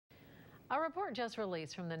A report just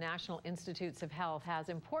released from the National Institutes of Health has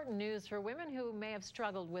important news for women who may have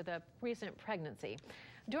struggled with a recent pregnancy.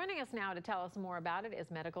 Joining us now to tell us more about it is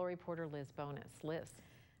medical reporter Liz Bonis. Liz.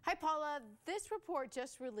 Hi, Paula. This report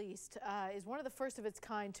just released is one of the first of its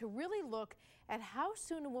kind to really look at how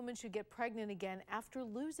soon a woman should get pregnant again after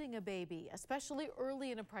losing a baby, especially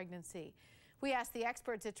early in a pregnancy. We asked the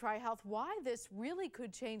experts at TriHealth why this really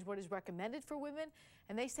could change what is recommended for women,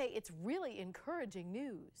 and they say it's really encouraging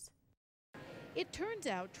news. It turns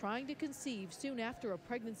out trying to conceive soon after a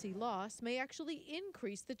pregnancy loss may actually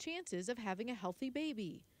increase the chances of having a healthy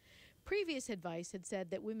baby. Previous advice had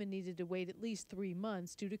said that women needed to wait at least 3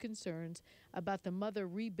 months due to concerns about the mother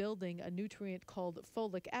rebuilding a nutrient called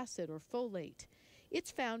folic acid or folate.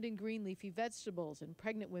 It's found in green leafy vegetables, and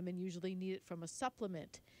pregnant women usually need it from a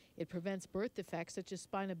supplement. It prevents birth defects such as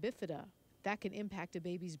Spina Bifida. That can impact a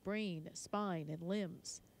baby's brain, spine, and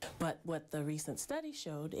limbs. But what the recent study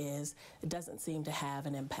showed is it doesn't seem to have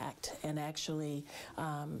an impact, and actually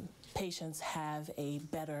patients have a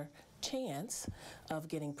better chance of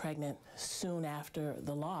getting pregnant soon after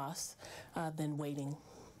the loss than waiting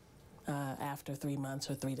after 3 months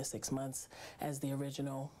or 3 to 6 months as the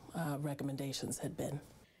original recommendations had been.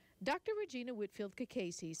 Dr. Regina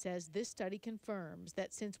Whitfield-Kakasi says this study confirms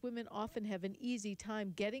that since women often have an easy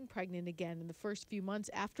time getting pregnant again in the first few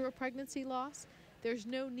months after a pregnancy loss, there's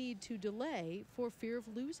no need to delay for fear of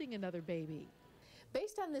losing another baby.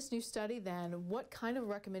 Based on this new study, then, what kind of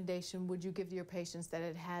recommendation would you give to your patients that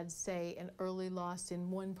had had, say, an early loss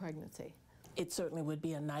in one pregnancy? It certainly would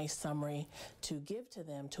be a nice summary to give to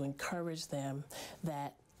them to encourage them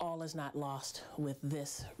that all is not lost with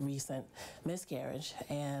this recent miscarriage,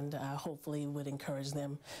 and hopefully would encourage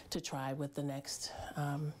them to try with the next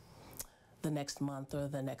month or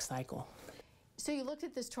the next cycle. So you looked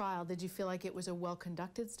at this trial. Did you feel like it was a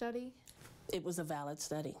well-conducted study? It was a valid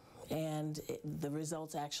study, and the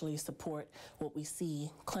results actually support what we see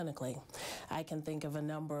clinically. I can think of a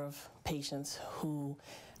number of patients who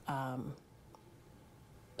have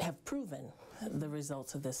proven the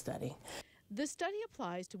results of this study. The study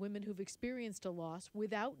applies to women who've experienced a loss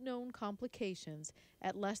without known complications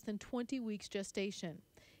at less than 20 weeks gestation.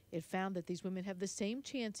 It found that these women have the same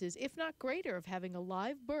chances, if not greater, of having a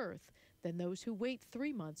live birth than those who wait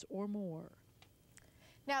 3 months or more.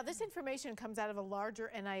 Now, this information comes out of a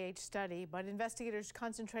larger NIH study, but investigators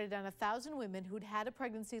concentrated on 1,000 women who'd had a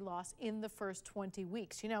pregnancy loss in the first 20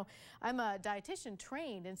 weeks. You know, I'm a dietitian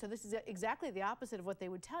trained, and so this is exactly the opposite of what they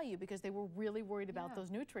would tell you because they were really worried about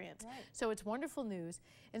those nutrients. Right. So it's wonderful news.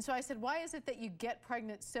 And so I said, why is it that you get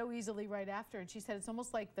pregnant so easily right after? And she said, it's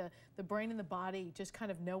almost like the brain and the body just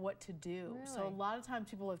kind of know what to do. Really? So a lot of times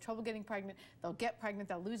people have trouble getting pregnant. They'll get pregnant,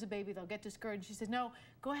 they'll lose a baby, they'll get discouraged. She said, no,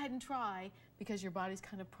 go ahead and try because your body's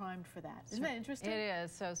kind of primed for that. Isn't that interesting? It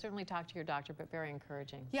is. So certainly talk to your doctor, but very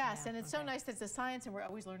encouraging. Yes, and it's so nice that it's a science and we're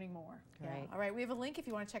always learning more. Right. Yeah. All right, we have a link if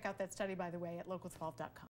you want to check out that study, by the way, at local12.com.